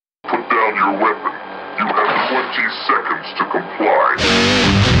down your weapon. You have 20 seconds to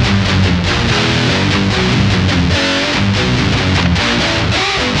comply.